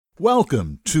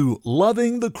Welcome to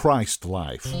Loving the Christ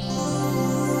Life.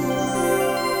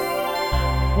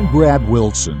 I'm Brad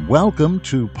Wilson. Welcome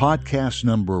to podcast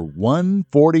number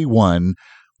 141,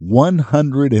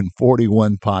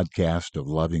 141 podcast of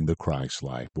Loving the Christ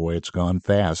Life. Boy, it's gone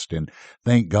fast, and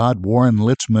thank God Warren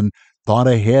Litzman thought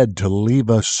ahead to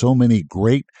leave us so many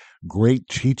great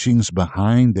teachings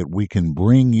behind that we can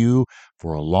bring you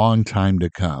for a long time to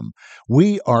come.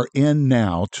 We are in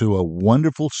now to a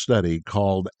wonderful study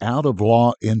called Out of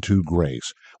Law into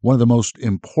Grace, one of the most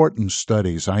important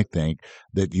studies, I think,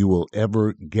 that you will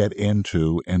ever get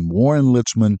into, and Warren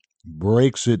Litzman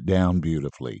breaks it down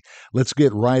beautifully. Let's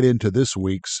get right into this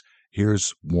week's.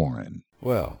 Here's Warren.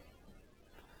 Well,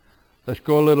 let's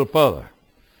go a little further.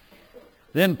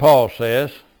 Then Paul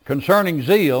says, concerning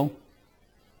zeal,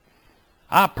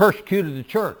 I persecuted the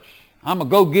church. I'm a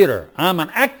go-getter. I'm an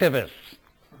activist.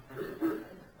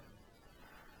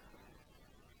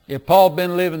 If Paul had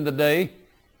been living today,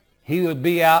 he would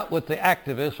be out with the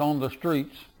activists on the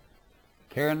streets,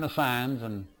 carrying the signs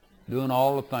and doing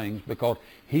all the things, because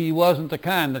he wasn't the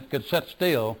kind that could sit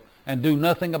still and do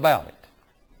nothing about it.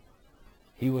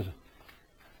 He's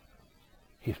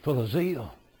full of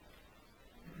zeal.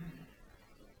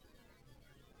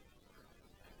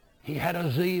 He had a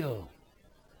zeal.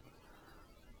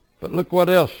 But look what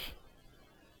else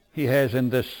he has in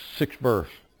this 6th verse.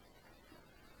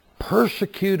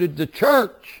 Persecuted the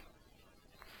church.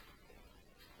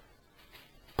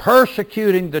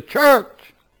 Persecuting the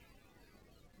church.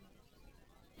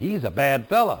 He's a bad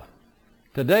fella.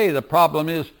 Today the problem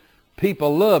is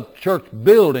people love church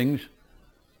buildings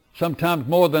sometimes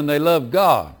more than they love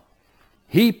God.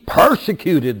 He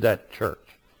persecuted that church.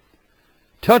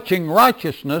 Touching the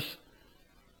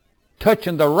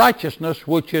righteousness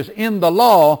which is in the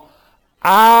law,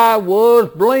 I was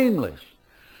blameless.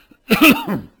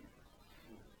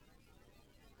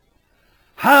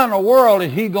 How in the world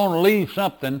is he going to leave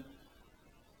something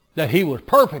that he was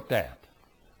perfect at?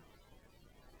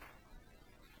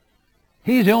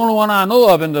 He's the only one I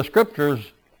know of in the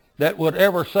scriptures that would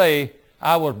ever say,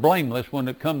 I was blameless when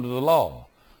it come to the law.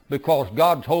 Because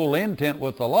God's whole intent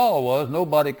with the law was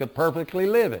nobody could perfectly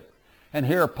live it. And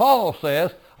here Paul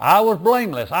says, I was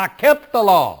blameless. I kept the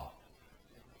law.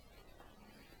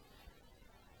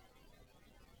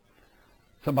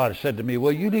 Somebody said to me,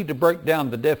 well, you need to break down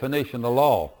the definition of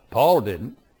law. Paul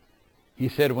didn't. He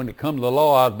said when it comes to the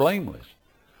law, I was blameless.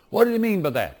 What do you mean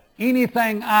by that?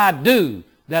 Anything I do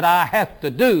that I have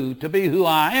to do to be who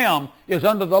I am is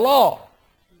under the law.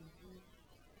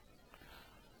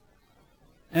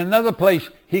 In another place,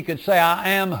 he could say, I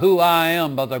am who I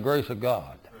am by the grace of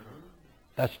God.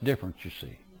 That's different, you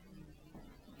see.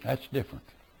 That's different.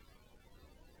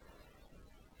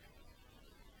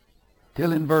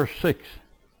 Till in verse 6,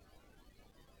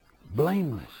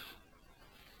 blameless.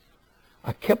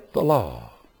 I kept the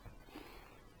law.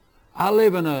 I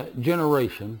live in a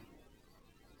generation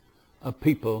of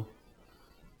people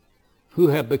who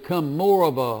have become more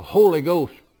of a Holy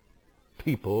Ghost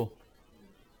people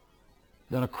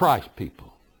than a Christ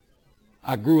people.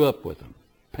 I grew up with them.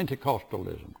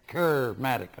 Pentecostalism,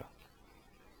 charismatica,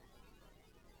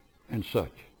 and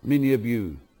such. Many of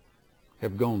you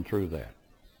have gone through that.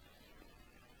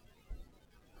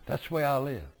 That's the way I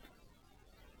lived.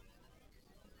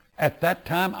 At that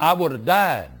time, I would have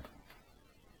died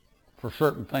for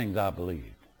certain things I believed.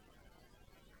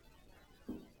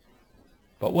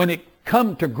 But when it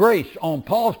come to grace on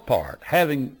Paul's part,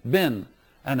 having been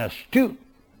an astute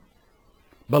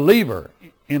believer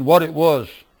in what it was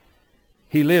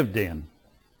he lived in,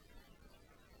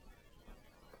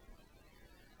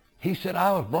 he said,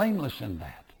 I was blameless in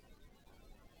that.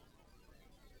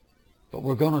 But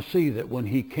we're going to see that when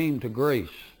he came to grace,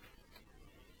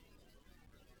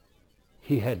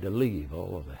 he had to leave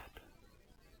all of that.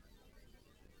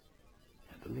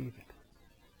 Had to leave it.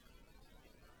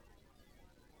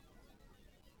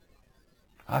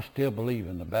 I still believe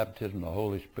in the baptism of the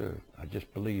Holy Spirit. I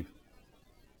just believe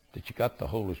that you got the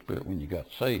Holy Spirit when you got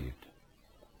saved,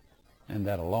 and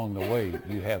that along the way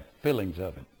you have fillings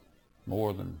of it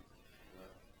more than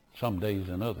some days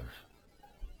than others.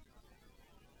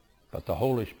 But the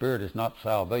Holy Spirit is not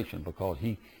salvation, because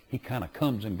he kind of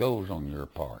comes and goes on your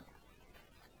part.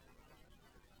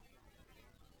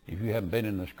 If you haven't been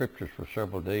in the scriptures for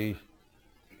several days,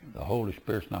 the Holy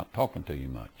Spirit's not talking to you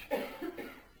much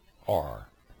or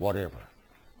whatever,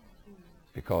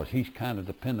 because he's kind of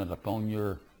dependent upon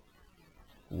your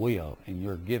will and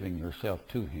your giving yourself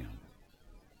to him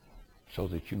so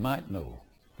that you might know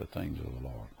the things of the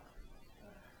Lord.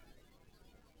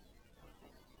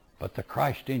 But the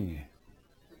Christ in you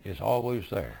is always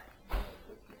there.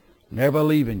 never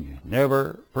leaving you,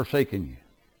 never forsaking you.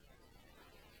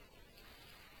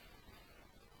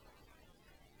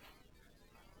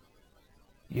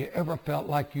 You ever felt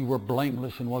like you were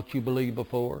blameless in what you believed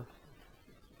before?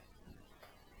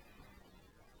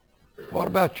 What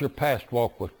about your past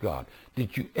walk with God?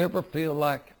 Did you ever feel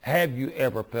like, have you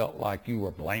ever felt like you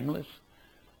were blameless?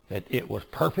 That it was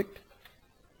perfect?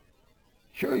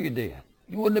 Sure you did.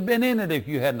 You wouldn't have been in it if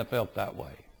you hadn't have felt that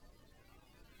way.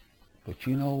 But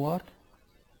you know what?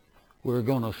 We're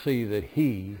going to see that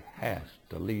he has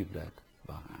to leave that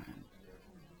behind.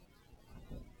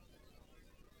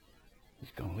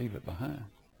 He's going to leave it behind.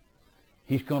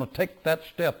 He's going to take that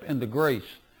step into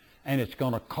grace, and it's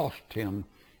going to cost him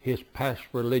his past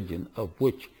religion, of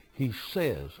which he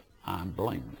says, I'm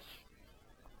blameless.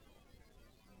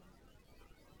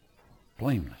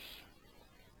 Blameless.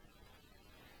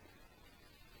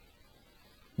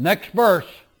 Next verse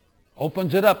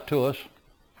opens it up to us.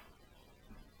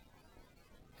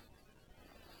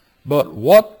 But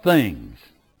what things?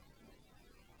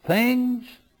 Things?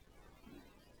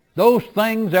 Those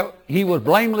things that he was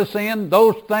blameless in,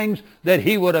 those things that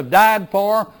he would have died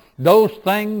for, those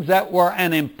things that were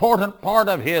an important part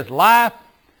of his life,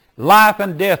 life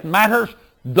and death matters,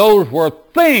 those were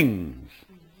things.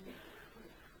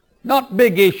 Not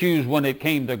big issues when it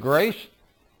came to grace.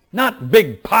 Not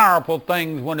big, powerful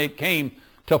things when it came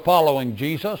to following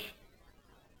Jesus.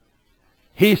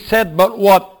 He said, but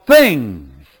what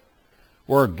things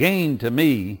were gained to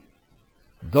me,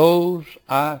 those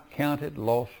I counted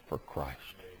loss for Christ.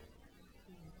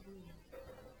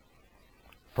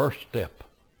 First step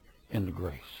into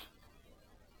grace.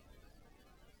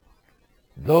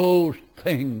 Those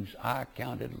things I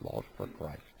counted loss for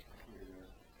Christ.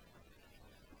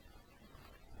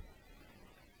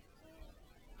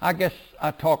 I guess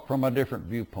I talk from a different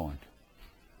viewpoint.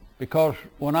 Because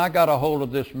when I got a hold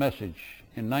of this message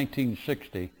in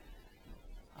 1960,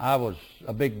 I was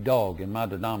a big dog in my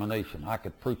denomination. I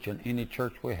could preach in any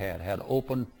church we had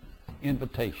open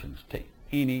invitations to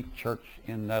any church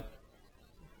in that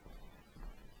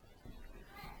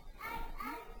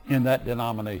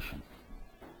denomination.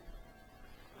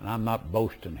 And I'm not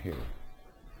boasting here.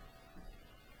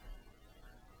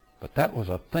 But that was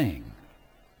a thing.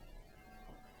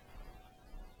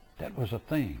 That was a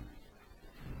thing.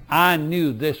 I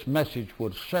knew this message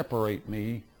would separate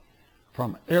me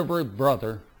from every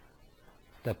brother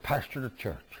that pastored a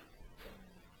church.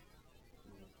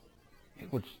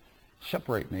 It would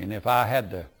separate me. And if I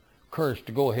had the courage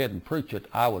to go ahead and preach it,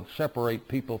 I would separate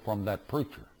people from that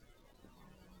preacher.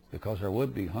 Because there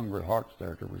would be hungry hearts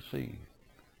there to receive.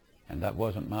 And that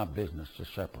wasn't my business to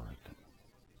separate them.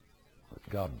 Let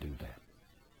God do that.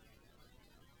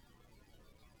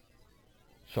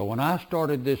 So when I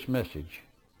started this message,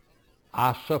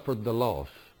 I suffered the loss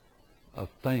of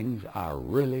things I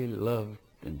really loved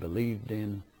and believed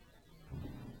in.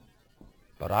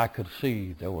 But I could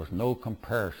see there was no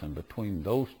comparison between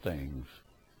those things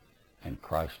and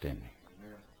Christ in me.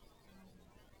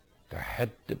 There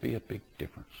had to be a big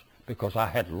difference because I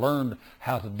had learned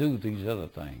how to do these other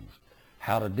things,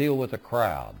 how to deal with a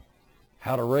crowd,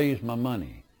 how to raise my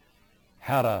money,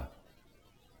 how to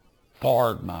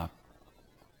forward my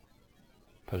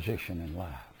position in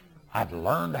life. I'd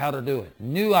learned how to do it,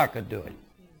 knew I could do it.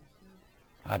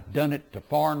 I'd done it to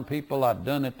foreign people, I'd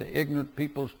done it to ignorant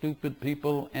people, stupid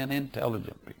people, and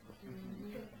intelligent people.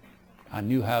 I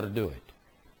knew how to do it.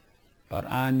 But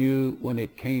I knew when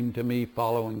it came to me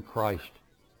following Christ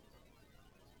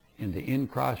in the in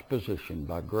Christ position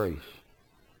by grace,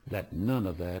 that none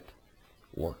of that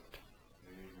worked.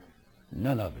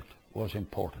 None of it was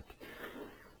important.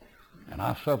 And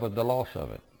I suffered the loss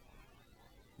of it.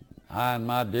 I and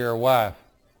my dear wife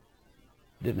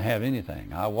didn't have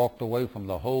anything. I walked away from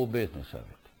the whole business of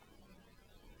it.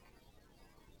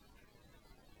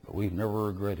 But we've never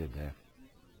regretted that.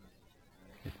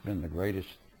 It's been the greatest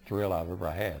thrill I've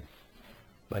ever had.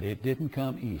 But it didn't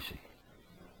come easy.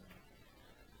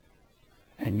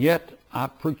 And yet I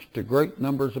preach to great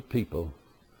numbers of people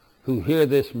who hear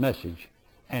this message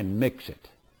and mix it.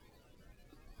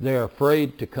 They're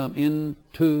afraid to come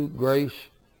into grace,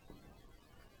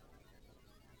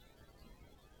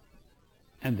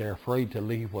 and they're afraid to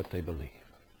leave what they believe.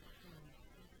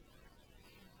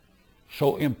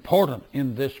 So important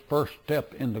in this first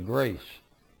step into grace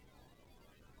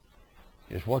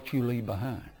is what you leave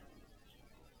behind.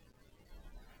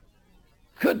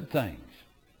 Good things.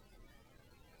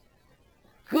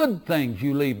 Good things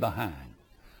you leave behind.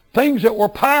 Things that were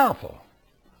powerful.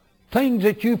 Things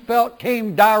that you felt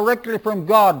came directly from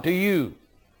God to you.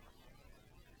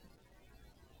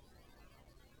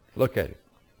 Look at it.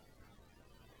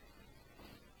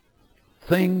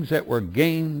 things that were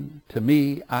gain to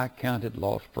me I counted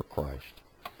loss for Christ.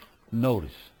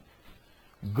 Notice,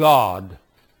 God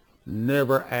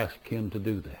never asked him to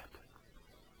do that.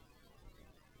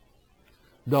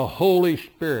 The Holy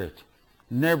Spirit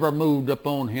never moved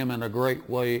upon him in a great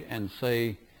way and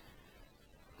say,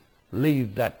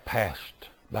 leave that past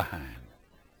behind.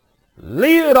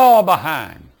 Leave it all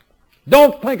behind.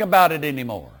 Don't think about it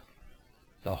anymore.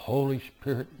 The Holy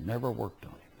Spirit never worked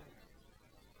on him.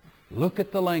 Look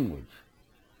at the language.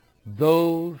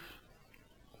 Those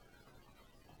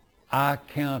I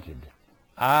counted.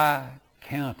 I.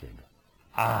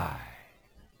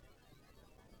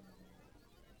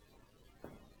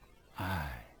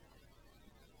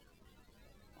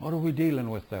 What are we dealing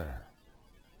with there?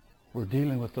 We're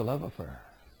dealing with the love affair.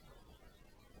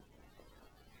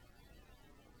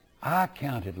 I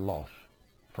counted loss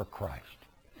for Christ.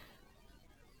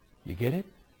 You get it?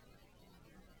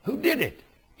 Who did it?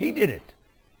 He did it.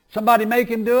 Somebody make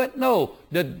him do it? No.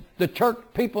 Did the church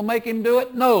people make him do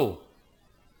it? No.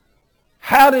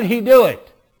 How did he do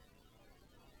it?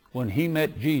 When he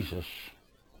met Jesus,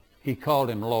 he called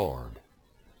him Lord.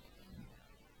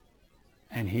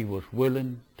 And he was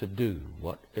willing to do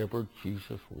whatever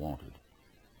Jesus wanted.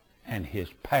 And his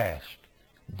past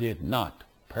did not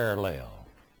parallel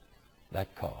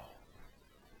that call.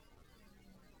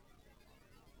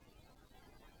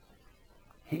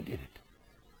 He did it.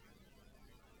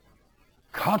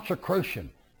 Consecration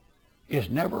is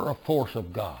never a force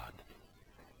of God.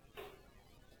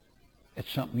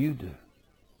 It's something you do.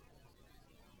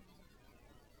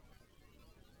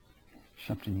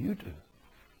 Something you do.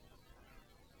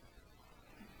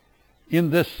 In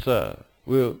this,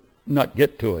 we'll not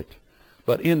get to it,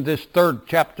 but in this 3rd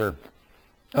chapter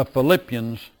of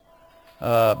Philippians,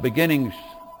 beginning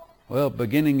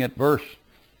at verse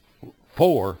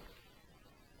 4,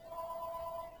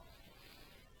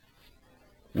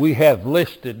 we have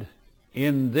listed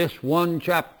in this one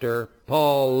chapter,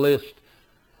 Paul lists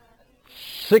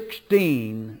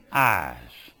 16 I's.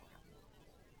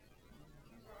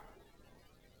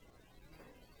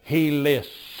 He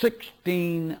lists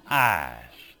 16 I's.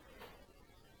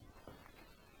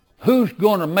 Who's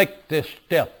going to make this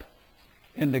step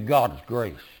into God's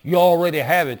grace? You already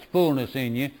have its fullness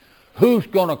in you. Who's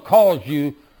going to cause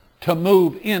you to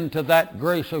move into that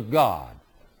grace of God?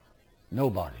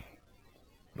 Nobody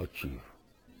but you.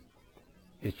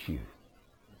 It's you.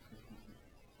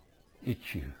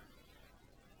 It's you.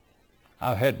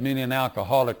 I've had many an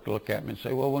alcoholic look at me and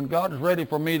say, well, when God is ready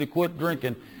for me to quit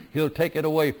drinking, he'll take it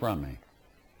away from me.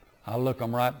 I look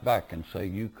them right back and say,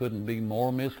 you couldn't be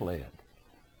more misled.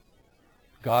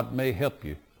 God may help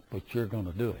you, but you're going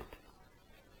to do it.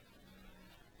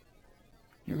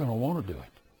 You're going to want to do it.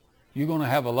 You're going to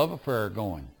have a love affair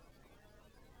going.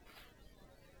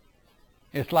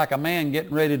 It's like a man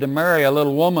getting ready to marry a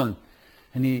little woman,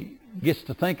 and he gets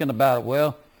to thinking about it.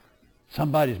 Well,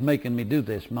 somebody's making me do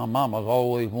this. My mama's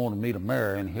always wanted me to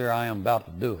marry, and here I am about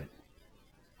to do it.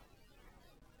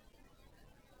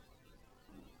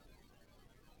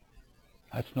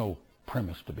 That's no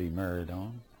premise to be married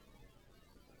on.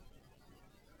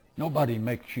 Nobody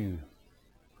makes you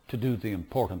to do the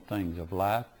important things of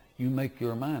life. You make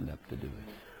your mind up to do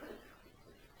it.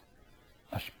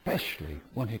 Especially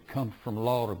when it comes from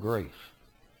law to grace.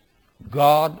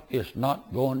 God is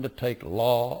not going to take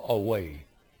law away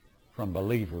from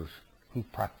believers who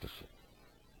practice it.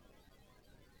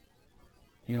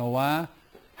 You know why?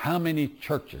 How many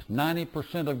churches,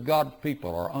 90% of God's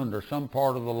people are under some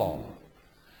part of the law.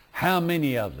 How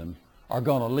many of them are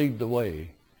going to lead the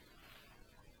way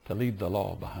to leave the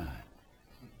law behind?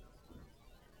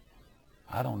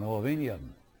 I don't know of any of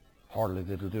them hardly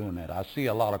that are doing that. I see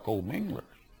a lot of co-minglers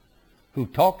who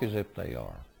talk as if they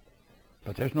are,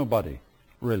 but there's nobody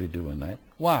really doing that.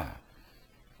 Why?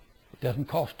 It doesn't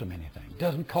cost them anything. It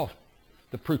doesn't cost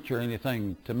the preacher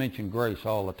anything to mention grace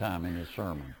all the time in his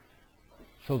sermon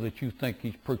so that you think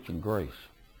he's preaching grace.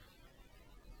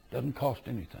 It doesn't cost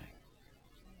anything.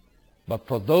 But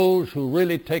for those who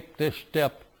really take this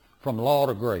step from law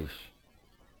to grace,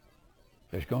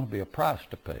 there's going to be a price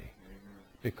to pay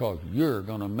because you're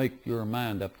going to make your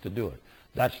mind up to do it.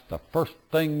 That's the first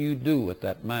thing you do with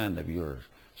that mind of yours,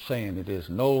 saying it is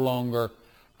no longer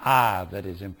I that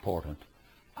is important.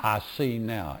 I see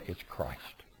now it's Christ.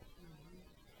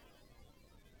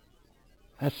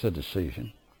 That's the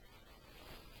decision.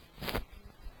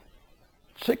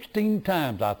 16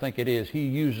 times, I think it is, he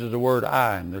uses the word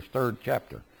I in this 3rd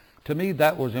chapter. To me,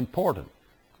 that was important.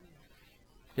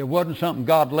 It wasn't something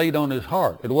God laid on his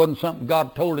heart. It wasn't something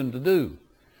God told him to do.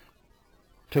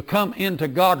 To come into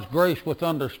God's grace with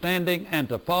understanding and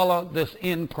to follow this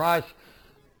in Christ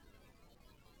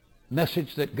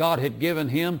message that God had given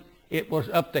him, it was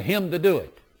up to him to do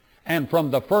it. And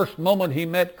from the first moment he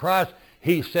met Christ,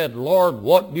 he said, Lord,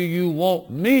 what do you want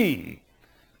me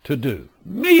to do?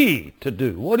 Me to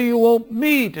do. What do you want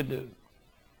me to do?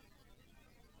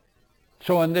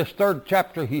 So in this third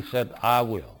chapter, he said, I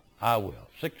will. I will.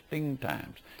 16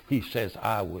 times he says,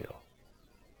 I will.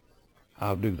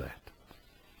 I'll do that.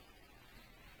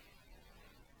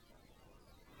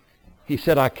 He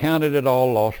said, I counted it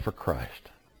all lost for Christ.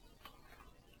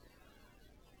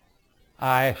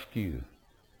 I ask you,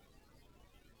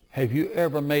 have you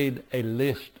ever made a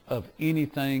list of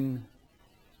anything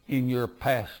in your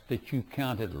past that you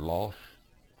counted loss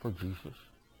for Jesus?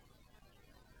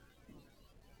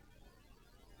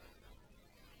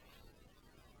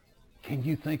 Can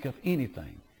you think of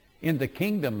anything? In the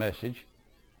kingdom message,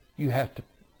 you have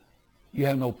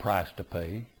no price to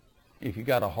pay. If you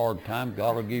got a hard time,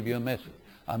 God will give you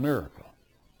a miracle.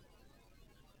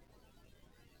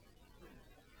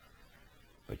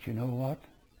 But you know what?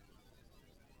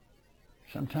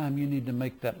 Sometimes you need to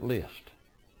make that list.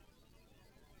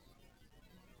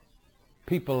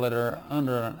 People that are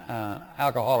under an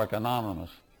Alcoholic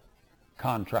Anonymous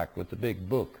contract with the big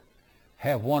book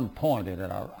have one point in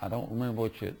it. I don't remember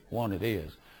which one it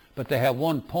is, but they have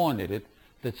one point in it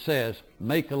that says,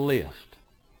 make a list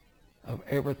of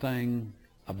everything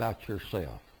about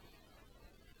yourself.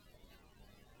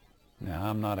 Now,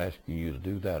 I'm not asking you to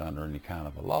do that under any kind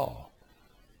of a law.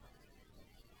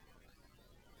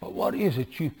 But what is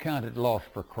it you've counted lost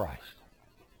for Christ?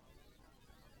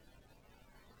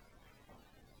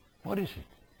 What is it?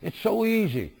 It's so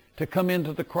easy to come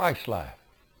into the Christ life.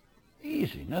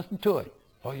 Easy, nothing to it.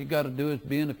 All you got to do is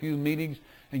be in a few meetings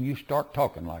and you start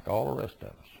talking like all the rest of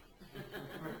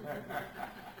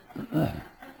us.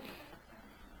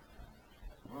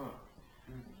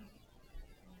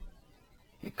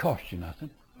 It costs you nothing.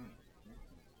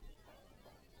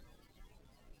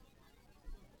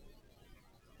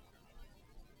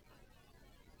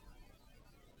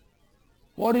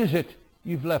 What is it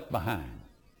you've left behind?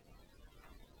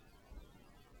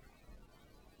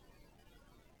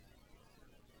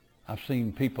 I've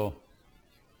seen people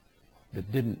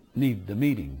that didn't need the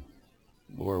meeting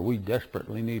where we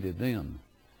desperately needed them,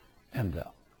 and the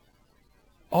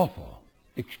awful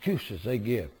excuses they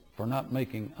give for not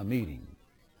making a meeting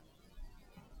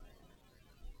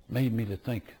made me to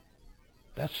think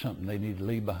that's something they need to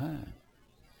leave behind.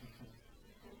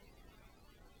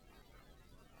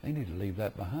 They need to leave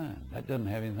that behind. That doesn't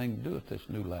have anything to do with this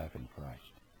new life in Christ.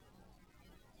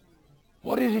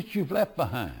 What is it you've left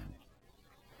behind?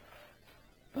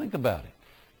 Think about it.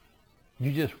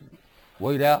 You just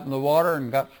wade out in the water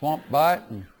and got swamped by it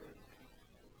and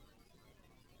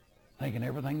thinking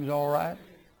everything's all right?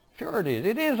 Sure it is.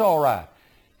 It is all right.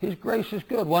 His grace is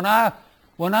good. When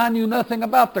I knew nothing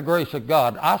about the grace of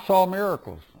God, I saw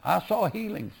miracles. I saw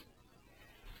healings.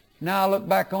 Now I look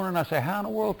back on it and I say, how in the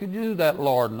world could you do that,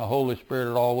 Lord? And the Holy Spirit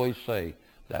would always say,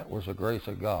 that was the grace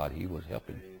of God. He was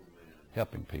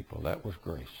helping people. That was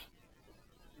grace.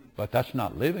 But that's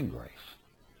not living grace.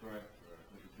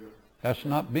 That's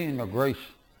not being a grace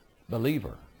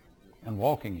believer and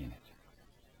walking in it.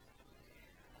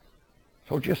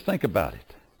 So just think about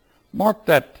it. Mark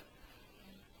that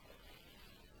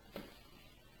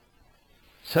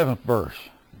 7th verse.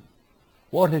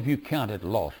 What have you counted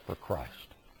lost for Christ?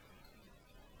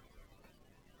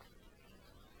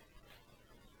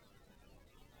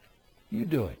 You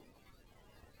do it.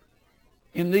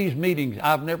 In these meetings,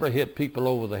 I've never hit people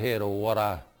over the head over what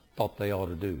I thought they ought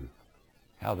to do,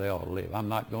 how they ought to live. I'm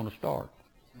not going to start.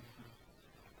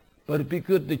 But it'd be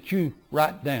good that you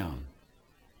write down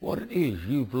what it is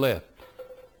you've left,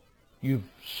 you've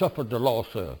suffered the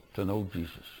loss of to know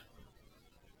Jesus.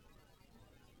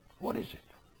 What is it?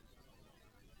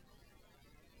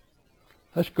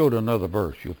 Let's go to another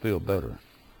verse. You'll feel better.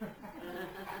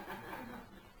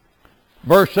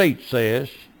 Verse 8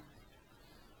 says,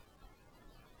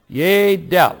 yea,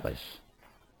 doubtless,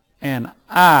 and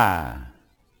I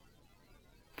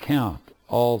count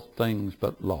all things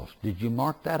but loss. Did you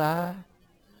mark that I?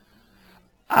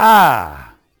 I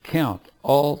count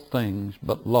all things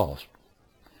but loss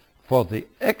for the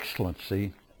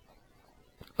excellency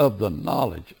of the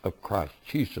knowledge of Christ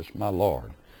Jesus my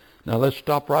Lord. Now let's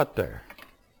stop right there.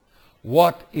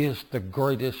 What is the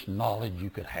greatest knowledge you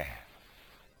could have?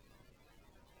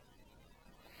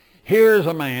 Here's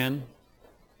a man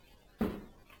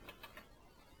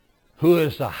who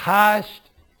is the highest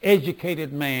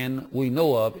educated man we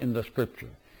know of in the Scripture.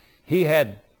 He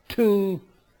had 2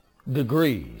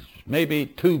 degrees, maybe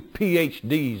 2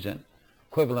 PhDs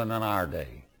equivalent in our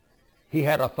day. he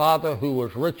had a father who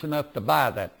was rich enough to buy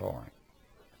that for him.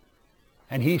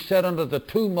 And he sat under the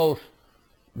two most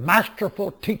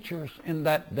masterful teachers in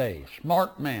that day,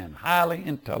 smart men, highly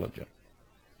intelligent.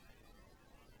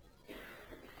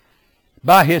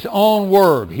 By his own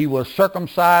word, he was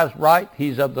circumcised right.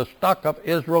 He's of the stock of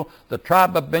Israel, the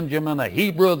tribe of Benjamin, a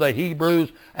Hebrew of the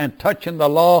Hebrews, and touching the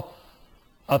law,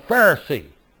 a Pharisee.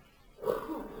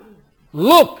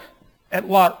 Look at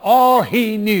what all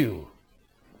he knew.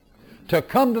 To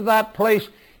come to that place,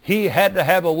 he had to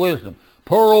have a wisdom.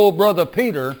 Poor old brother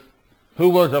Peter, who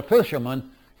was a fisherman,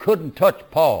 couldn't touch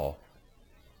Paul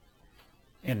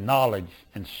in knowledge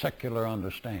and secular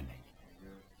understanding.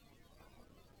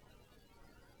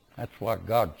 That's why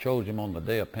God chose him on the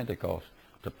day of Pentecost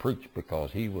to preach,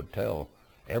 because he would tell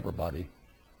everybody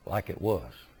like it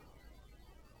was.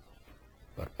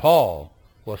 But Paul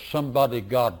was somebody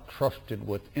God trusted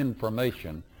with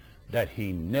information that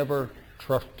he never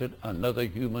trusted another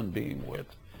human being with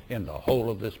in the whole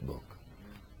of this book.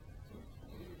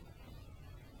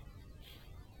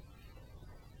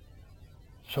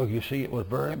 So you see, it was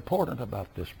very important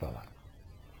about this fellow.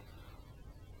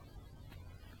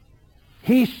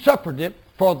 He suffered it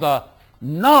for the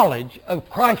knowledge of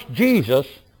Christ Jesus,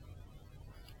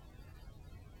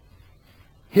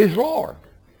 his Lord.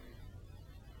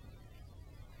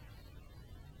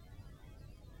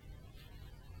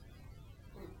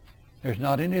 There's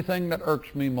not anything that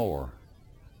irks me more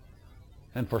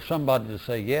than for somebody to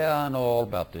say, yeah, I know all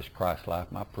about this Christ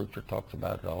life. My preacher talks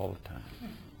about it all the time.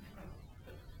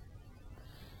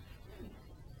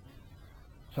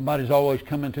 Somebody's always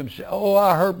coming to him and say, oh,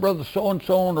 I heard Brother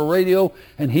so-and-so on the radio,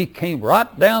 and he came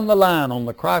right down the line on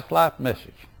the Christ life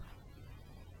message.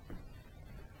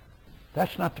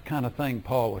 That's not the kind of thing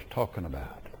Paul was talking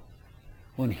about.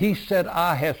 When he said,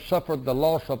 I have suffered the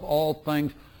loss of all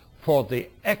things for the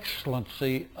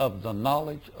excellency of the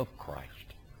knowledge of Christ.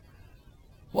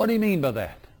 What do you mean by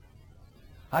that?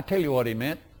 I tell you what he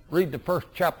meant. Read the first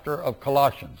chapter of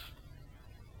Colossians.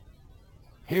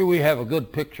 Here we have a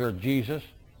good picture of Jesus.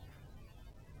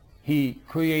 He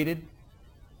created.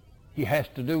 He has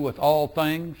to do with all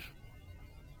things.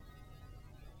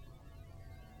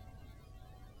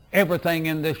 Everything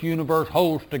in this universe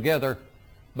holds together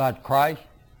by Christ.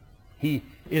 He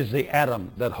is the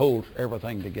atom that holds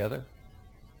everything together.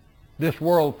 This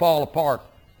world fall apart,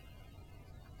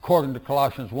 according to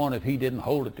Colossians 1, if he didn't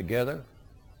hold it together.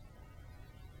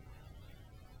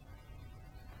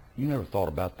 You never thought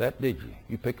about that, did you?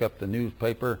 You pick up the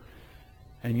newspaper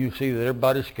and you see that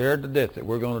everybody's scared to death that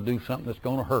we're going to do something that's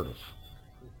going to hurt us.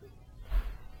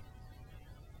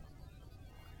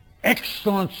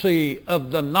 Excellency of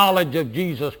the knowledge of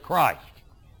Jesus Christ.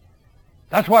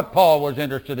 That's what Paul was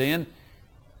interested in.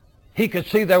 He could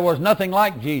see there was nothing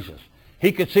like Jesus.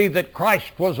 He could see that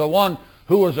Christ was the one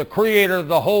who was the creator of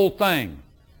the whole thing.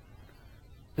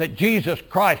 That Jesus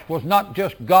Christ was not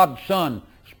just God's Son,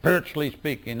 spiritually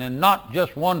speaking, and not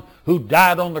just one who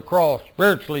died on the cross,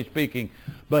 spiritually speaking,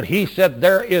 but he said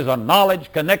there is a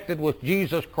knowledge connected with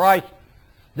Jesus Christ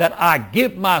that I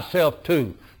give myself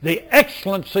to. The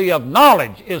excellency of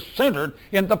knowledge is centered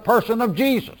in the person of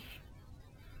Jesus.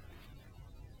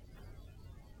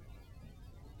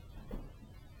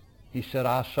 He said,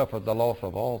 I suffered the loss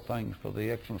of all things for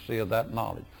the excellency of that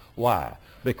knowledge. Why?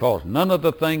 Because none of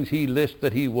the things he lists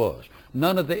that he was,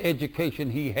 none of the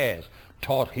education he has,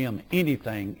 taught him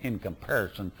anything in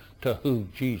comparison to who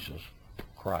Jesus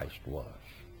Christ was.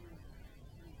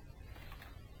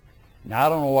 Now, I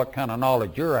don't know what kind of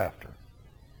knowledge you're after.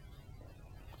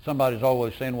 Somebody's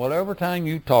always saying, well, every time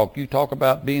you talk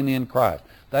about being in Christ.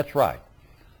 That's right.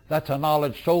 That's a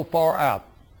knowledge so far out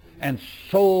and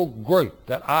so great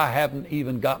that I haven't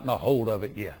even gotten a hold of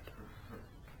it yet.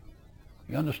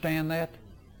 You understand that?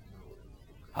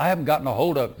 I haven't gotten a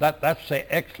hold of it. That's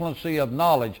the excellency of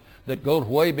knowledge that goes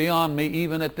way beyond me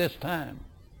even at this time.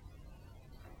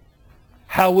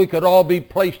 How we could all be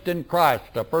placed in Christ,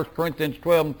 1 Corinthians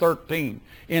 12 and 13,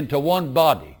 into one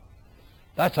body.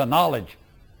 That's a knowledge.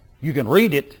 You can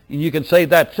read it and you can say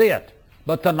that's it.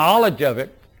 But the knowledge of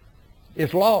it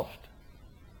is lost.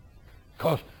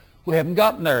 Because we haven't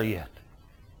gotten there yet.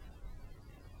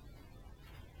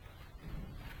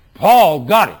 Paul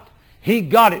got it. He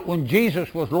got it when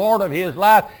Jesus was Lord of his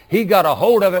life. He got a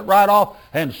hold of it right off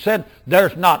and said,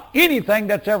 there's not anything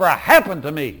that's ever happened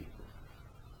to me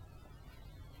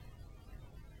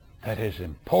that is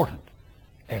important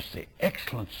as the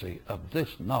excellency of this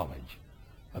knowledge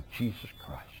of Jesus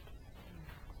Christ.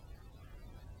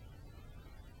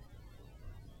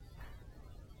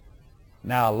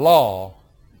 Now, law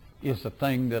is the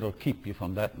thing that'll keep you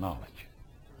from that knowledge.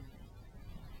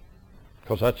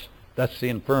 Because That's the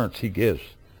inference he gives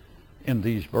in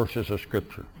these verses of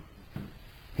Scripture.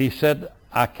 He said,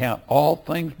 I count all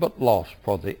things but loss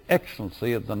for the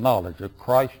excellency of the knowledge of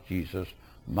Christ Jesus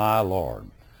my Lord,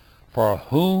 for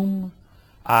whom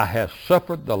I have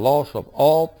suffered the loss of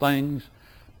all things,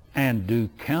 and do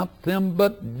count them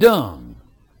but dung,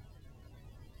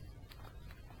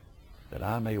 that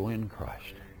I may win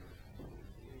Christ.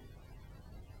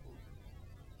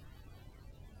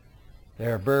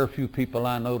 There are very few people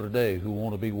I know today who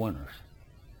want to be winners.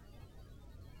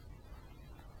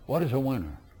 What is a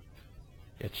winner?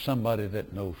 It's somebody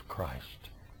that knows Christ,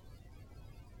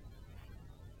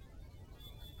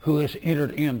 who has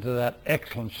entered into that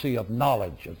excellency of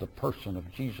knowledge of the person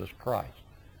of Jesus Christ.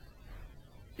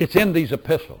 It's in these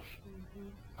epistles.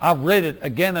 I've read it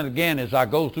again and again as I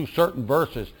go through certain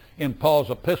verses in Paul's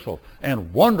epistles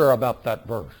and wonder about that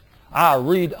verse. I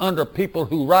read under people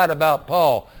who write about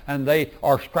Paul, and they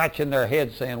are scratching their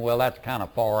heads saying, well, that's kind of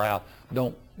far out.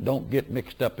 Don't get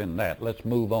mixed up in that. Let's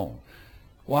move on.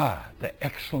 Why? The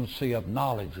excellency of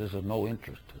knowledge is of no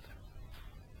interest to them.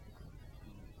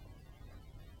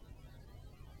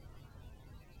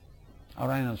 I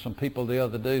ran into some people the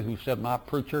other day who said, my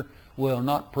preacher will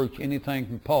not preach anything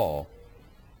from Paul.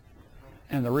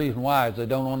 And the reason why is they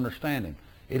don't understand him.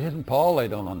 It isn't Paul they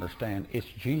don't understand, it's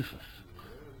Jesus.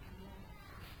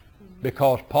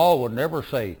 Because Paul would never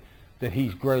say that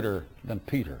he's greater than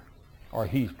Peter, or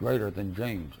he's greater than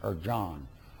James, or John,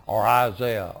 or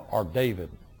Isaiah, or David,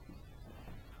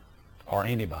 or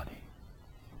anybody.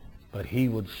 But he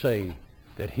would say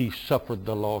that he suffered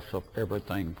the loss of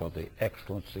everything for the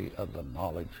excellency of the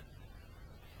knowledge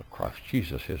of Christ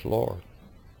Jesus his Lord.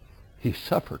 He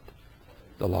suffered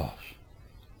the loss.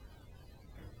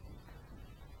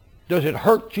 Does it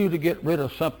hurt you to get rid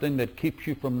of something that keeps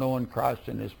you from knowing Christ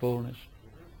in his fullness?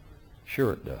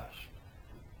 Sure it does.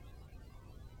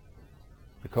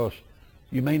 Because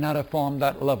you may not have formed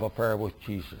that love affair with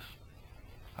Jesus.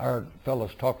 I heard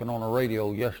fellas talking on the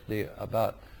radio yesterday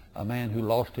about a man who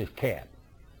lost his cat.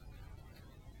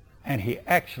 And he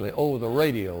actually, over the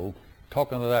radio,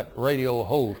 talking to that radio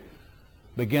host,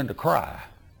 began to cry.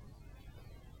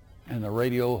 And the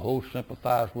radio host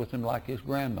sympathized with him like his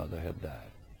grandmother had died.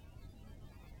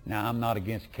 Now, I'm not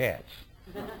against cats.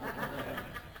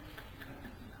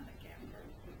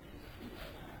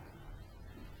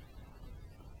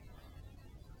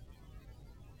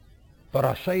 But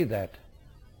I say that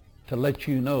to let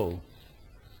you know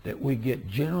that we get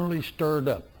generally stirred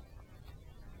up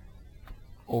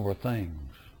over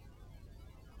things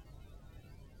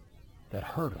that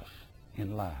hurt us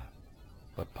in life.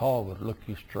 But Paul would look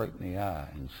you straight in the eye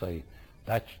and say,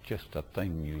 that's just a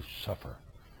thing you suffer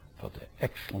for the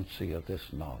excellency of this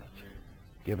knowledge.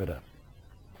 Give it up.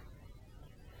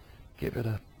 Give it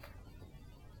up.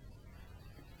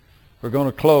 We're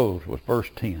going to close with verse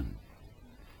 10.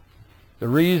 The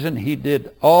reason he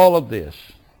did all of this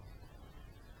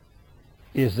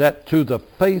is that through the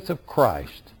faith of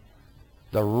Christ,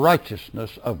 the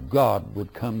righteousness of God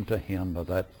would come to him by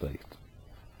that faith.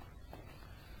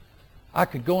 I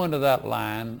could go into that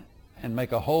line and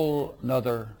make a whole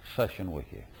nother session with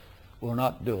you. We'll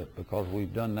not do it because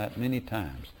we've done that many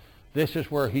times. This is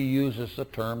where he uses the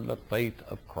term the faith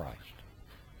of Christ.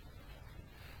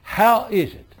 How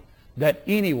is it that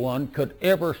anyone could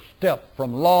ever step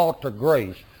from law to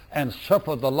grace and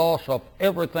suffer the loss of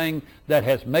everything that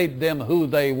has made them who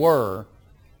they were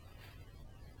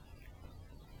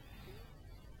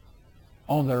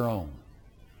on their own?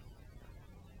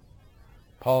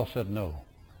 Paul said, no,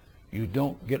 you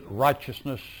don't get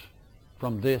righteousness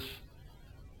from this.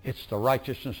 It's the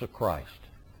righteousness of Christ.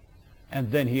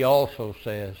 And then he also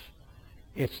says,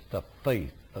 it's the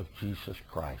faith of Jesus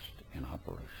Christ in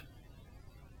operation.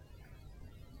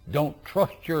 Don't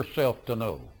trust yourself to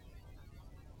know.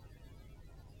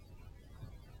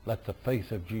 Let the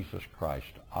faith of Jesus Christ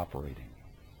operate in you.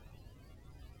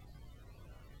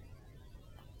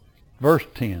 Verse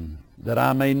 10, that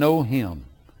I may know him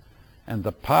and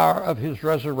the power of his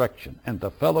resurrection and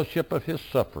the fellowship of his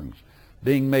sufferings,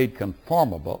 being made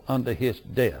conformable unto his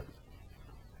death.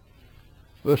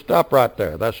 We'll stop right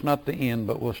there. That's not the end,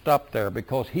 but we'll stop there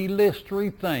because he lists three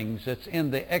things that's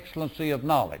in the excellency of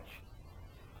knowledge.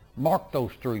 Mark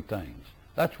those three things.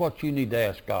 That's what you need to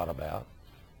ask God about.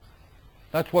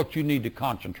 That's what you need to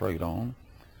concentrate on.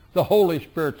 The Holy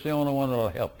Spirit's the only one that will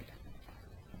help you.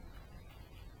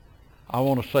 I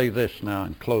want to say this now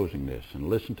in closing this, and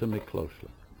listen to me closely.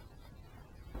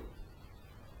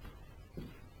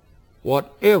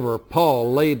 Whatever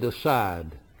Paul laid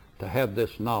aside to have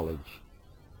this knowledge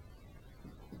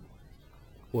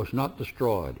was not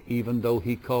destroyed, even though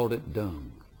he called it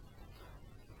dung.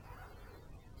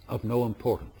 of no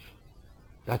importance.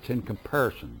 That's in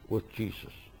comparison with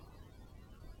Jesus.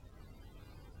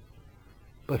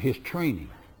 But his training,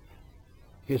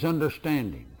 his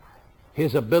understanding,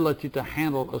 his ability to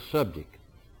handle a subject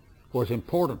was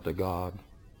important to God,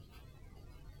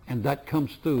 and that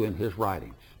comes through in his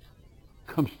writings,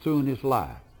 comes through in his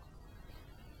life,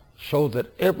 so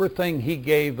that everything he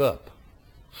gave up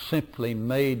simply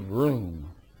made room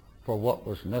for what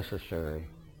was necessary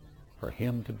for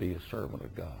him to be a servant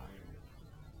of God.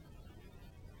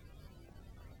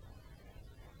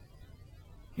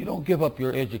 You don't give up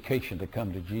your education to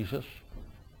come to Jesus.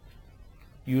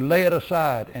 You lay it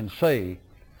aside and say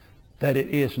that it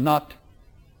is not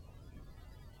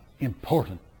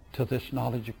important to this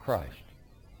knowledge of Christ.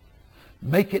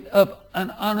 Make it of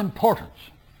an unimportance.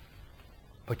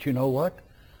 But you know what?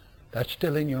 That's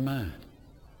still in your mind.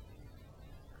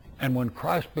 And when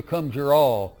Christ becomes your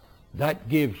all, that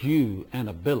gives you an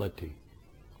ability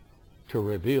to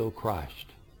reveal Christ.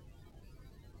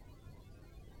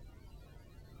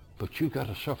 But you've got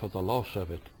to suffer the loss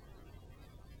of it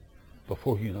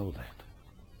before you know that,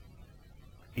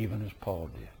 even as Paul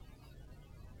did.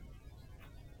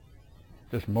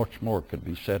 There's much more could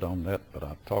be said on that, but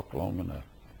I've talked long enough.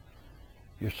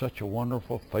 You're such a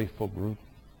wonderful, faithful group.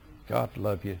 God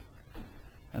love you.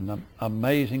 And the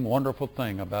amazing, wonderful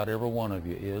thing about every one of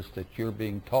you is that you're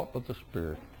being taught with the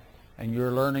Spirit, and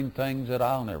you're learning things that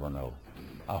I'll never know.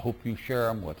 I hope you share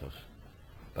them with us.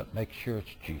 But make sure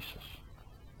it's Jesus.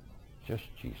 Just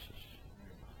Jesus.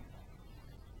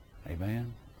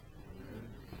 Amen?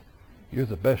 You're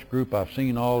the best group I've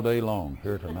seen all day long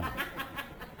here tonight.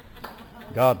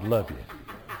 God love you.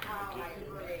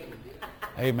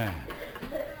 Amen.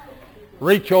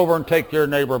 Reach over and take your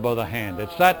neighbor by the hand.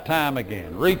 It's that time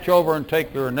again. Reach over and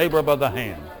take your neighbor by the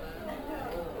hand.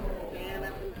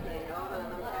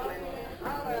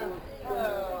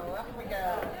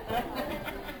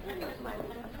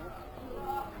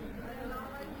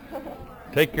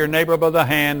 Take your neighbor by the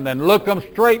hand and look them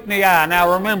straight in the eye.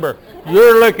 Now remember,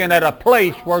 you're looking at a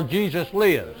place where Jesus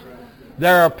lives.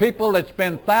 There are people that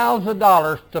spend thousands of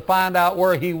dollars to find out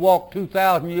where he walked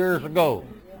 2,000 years ago.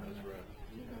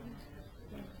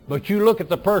 But you look at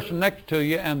the person next to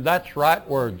you, and that's right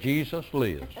where Jesus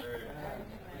lives.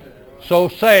 So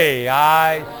say,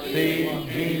 I see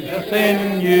Jesus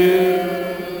in you.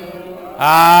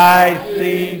 I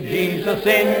see Jesus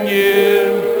in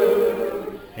you.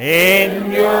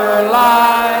 In your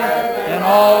life and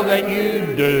all that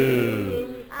you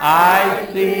do, I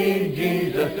see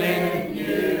Jesus in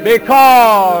you.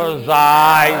 Because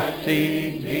I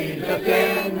see Jesus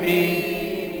in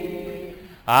me.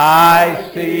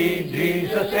 I see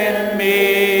Jesus in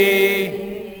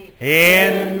me.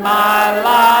 In my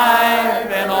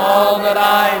life and all that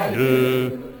I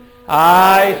do,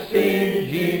 I see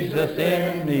Jesus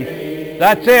in me.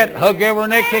 That's it. Hug every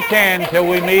neck you can till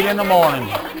we meet in the morning.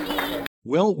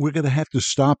 Well, we're going to have to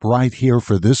stop right here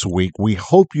for this week. We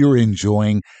hope you're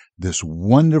enjoying this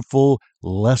wonderful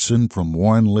lesson from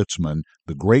Warren Litzman,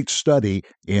 the great study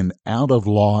in Out of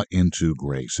Law into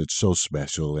Grace. It's so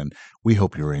special, and we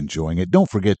hope you're enjoying it. Don't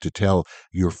forget to tell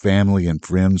your family and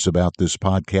friends about this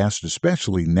podcast,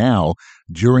 especially now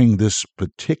during this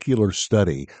particular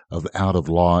study of Out of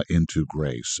Law into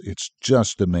Grace. It's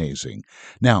just amazing.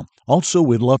 Now, also,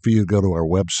 we'd love for you to go to our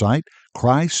website,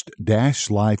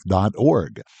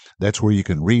 Christ-life.org. That's where you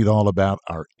can read all about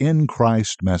our In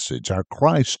Christ message, our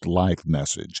Christ Life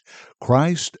message,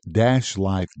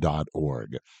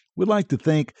 Christ-life.org. We'd like to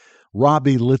thank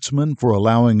Robbie Litzman for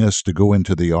allowing us to go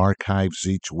into the archives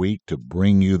each week to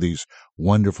bring you these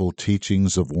wonderful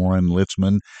teachings of Warren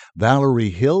Litzman. Valerie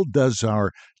Hill does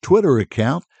our Twitter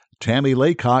account. Tammy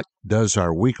Laycock does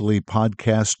our weekly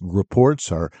podcast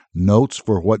reports, our notes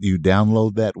for what you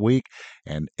download that week.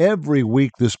 And every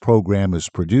week this program is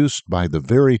produced by the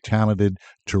very talented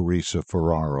Teresa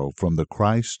Ferraro from the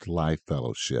Christ Life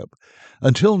Fellowship.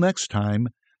 Until next time,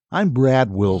 I'm Brad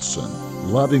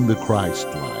Wilson, loving the Christ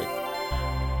life.